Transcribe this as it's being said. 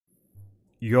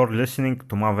You're listening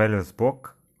to Mavel's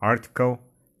book, article,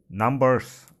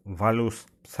 Numbers, Values,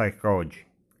 Psychology.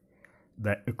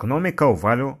 The economical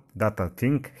value that a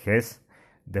thing has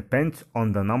depends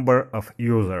on the number of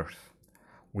users.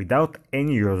 Without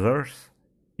any users,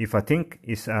 if a thing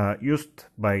is used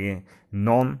by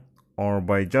none or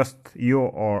by just you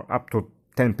or up to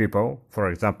 10 people,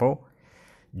 for example,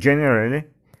 generally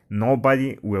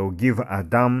nobody will give a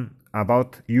damn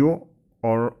about you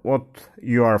or what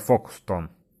you are focused on.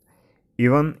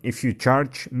 Even if you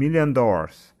charge $1 million,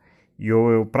 you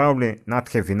will probably not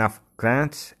have enough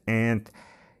clients, and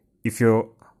if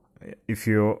you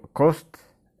cost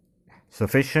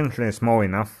sufficiently small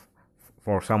enough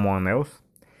for someone else,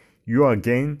 you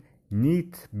again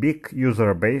need big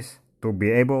user base to be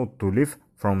able to live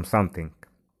from something.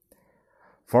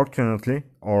 Fortunately,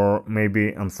 or maybe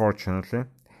unfortunately,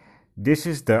 this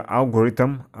is the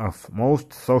algorithm of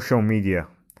most social media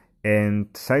and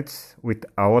sites with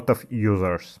a lot of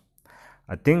users.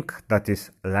 A thing that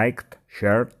is liked,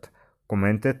 shared,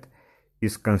 commented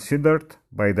is considered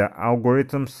by the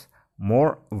algorithms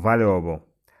more valuable,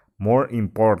 more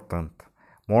important,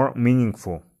 more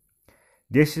meaningful.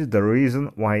 This is the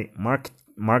reason why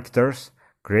marketers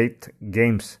create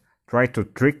games, try to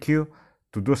trick you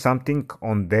to do something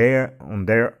on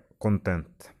their content.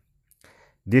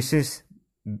 This is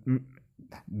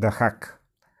the hack,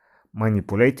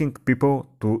 manipulating people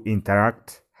to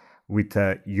interact with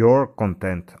your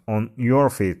content on your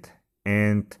feed,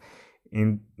 and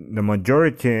in the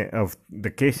majority of the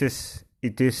cases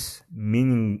it is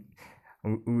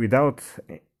without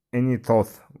any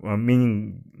thought,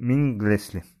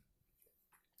 meaninglessly.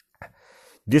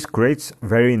 This creates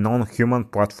very non-human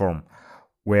platform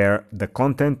where the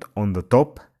content on the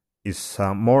top is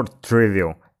more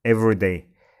trivial, everyday,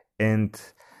 and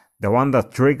the one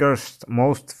that triggers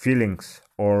most feelings,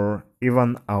 or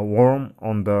even a worm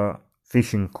on the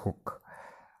fishing hook.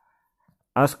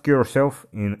 Ask yourself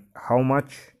in how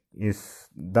much is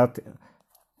that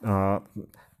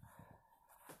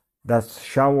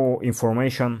shallow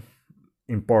information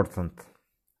important.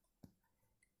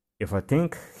 If a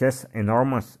thing has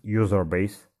enormous user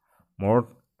base,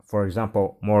 for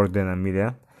example, more than 1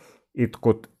 million, it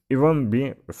could even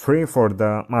be free for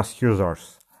the mass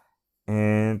users,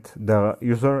 and the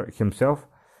user himself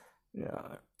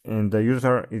and the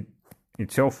user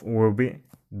itself will be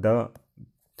the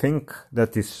thing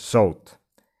that is sold.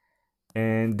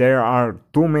 And there are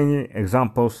too many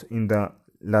examples in the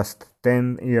last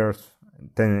 10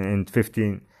 and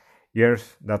 15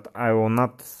 years that I will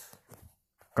not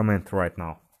comment right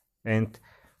now, and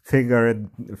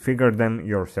figure them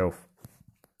yourself.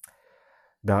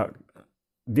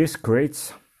 This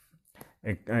creates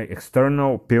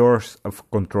external pillars of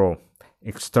control,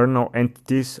 external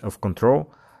entities of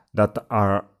control that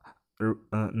are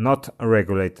not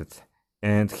regulated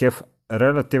and have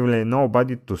relatively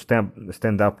nobody to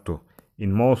stand up to.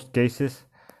 In most cases,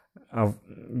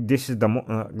 this is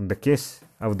the case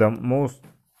of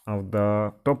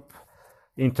the top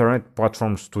internet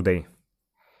platforms today.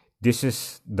 This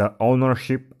is the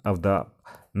ownership of the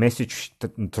message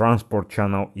transport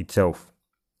channel itself.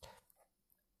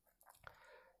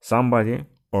 Somebody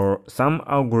or some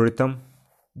algorithm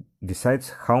decides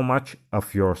how much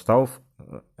of your stuff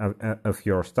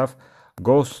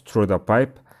goes through the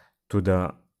pipe to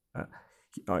the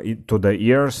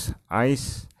ears,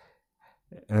 eyes,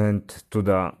 and to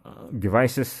the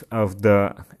devices of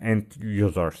the end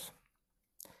users.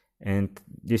 And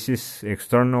this is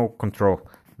external control,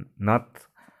 not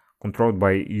controlled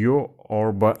by you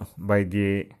or by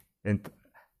the, and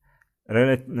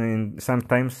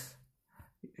sometimes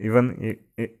even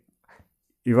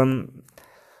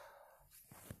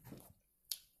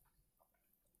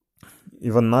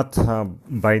not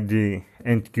by the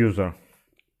end user.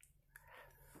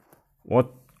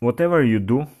 Whatever you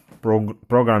do,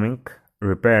 programming,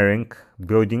 repairing,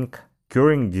 building,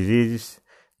 curing diseases,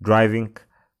 driving,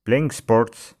 playing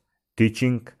sports,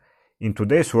 teaching, in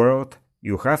today's world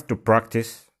you have to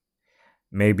practice,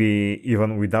 maybe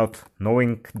even without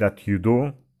knowing that you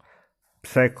do,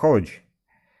 psychology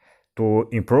to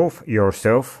improve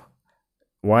yourself,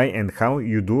 why and how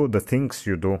you do the things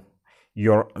you do,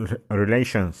 your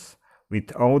relations with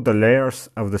all the layers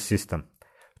of the system,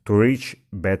 to reach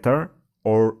better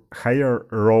or higher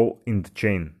role in the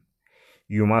chain.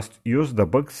 You must use the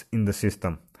bugs in the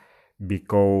system,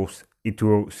 because it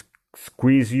will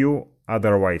squeeze you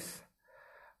otherwise.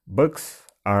 Bugs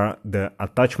are the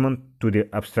attachment to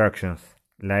the abstractions,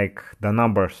 like the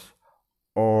numbers,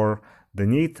 or the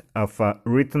need of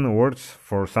written words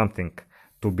for something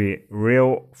to be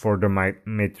real for the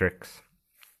matrix.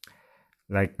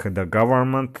 like the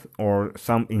government or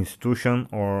some institution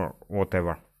or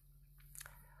whatever.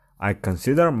 I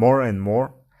consider more and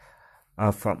more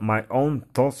of my own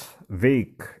thoughts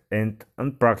vague and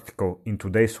unpractical in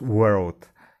today's world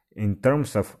in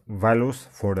terms of values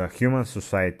for the human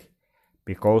society,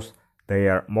 because they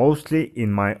are mostly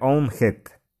in my own head,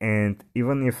 and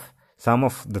even if some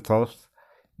of the thoughts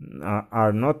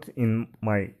are not in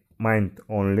my mind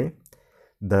only,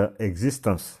 the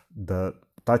existence, the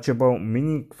touchable,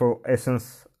 meaningful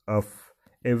essence of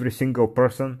every single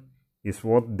person is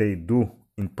what they do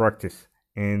in practice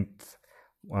and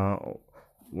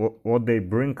what they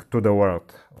bring to the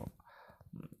world.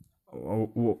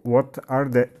 What are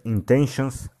the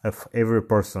intentions of every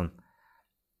person?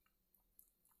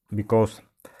 Because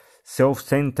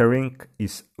self-centering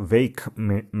is vague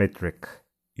metric.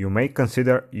 You may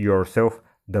consider yourself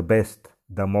the best,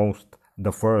 the most,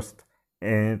 the first,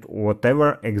 and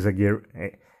whatever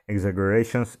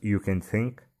exaggerations you can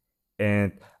think,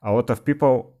 and a lot of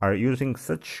people are using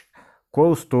such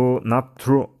close to not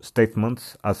true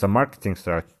statements as a marketing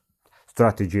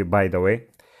strategy, by the way.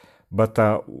 But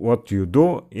what you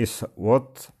do is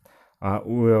what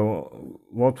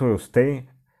will stay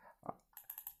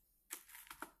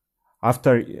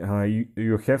after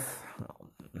you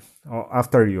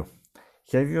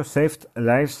have you saved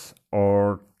lives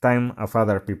or time of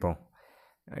other people?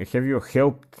 Have you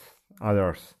helped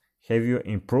others? Have you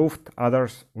improved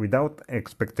others without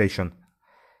expectation?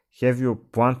 Have you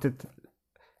planted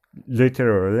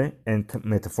literally and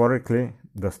metaphorically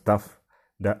the stuff,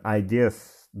 the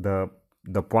ideas, the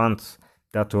plants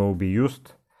that will be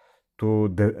used to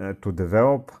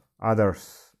develop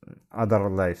other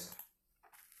lives?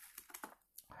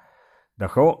 The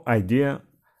whole idea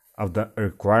of the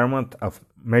requirement of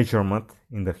measurement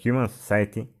in the human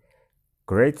society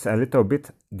creates a little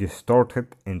bit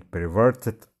distorted and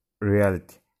perverted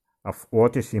reality of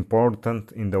what is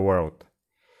important in the world.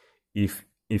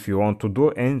 If you want to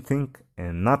do anything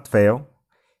and not fail,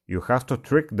 you have to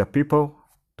trick the people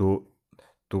to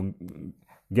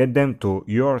get them to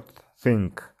your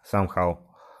thing somehow,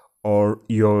 or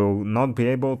you'll not be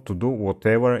able to do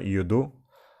whatever you do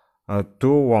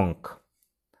too long.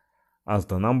 As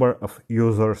the number of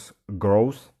users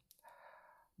grows,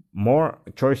 more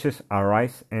choices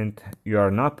arise and you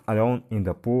are not alone in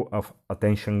the pool of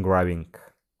attention grabbing.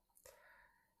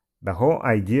 The whole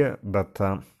idea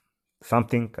that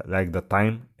something like the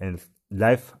time and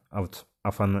life of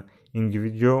an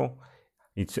individual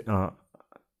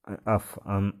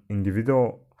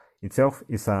itself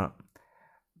is a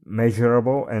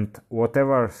measurable and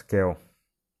whatever scale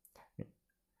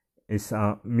is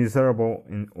miserable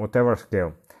in whatever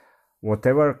scale,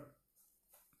 whatever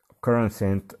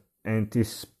currency, and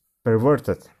is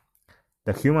perverted.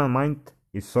 The human mind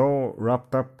is so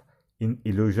wrapped up in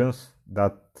illusions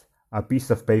that a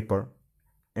piece of paper,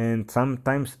 and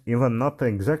sometimes even not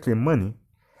exactly money,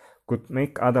 could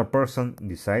make other person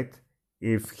decide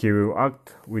if he will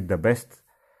act with the best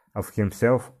of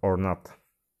himself or not.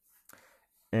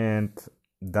 And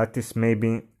that is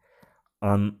maybe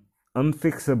an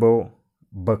unfixable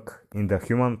bug in the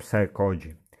human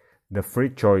psychology, the free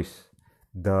choice,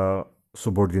 the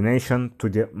subordination to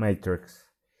the matrix.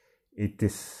 It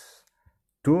is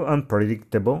too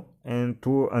unpredictable and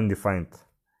too undefined.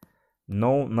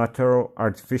 No natural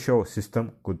artificial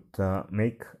system could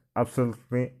make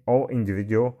absolutely all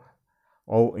individuals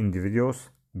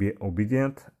be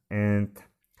obedient, and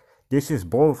this is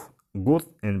both good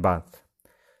and bad,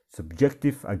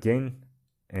 subjective again,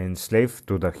 and slave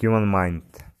to the human mind.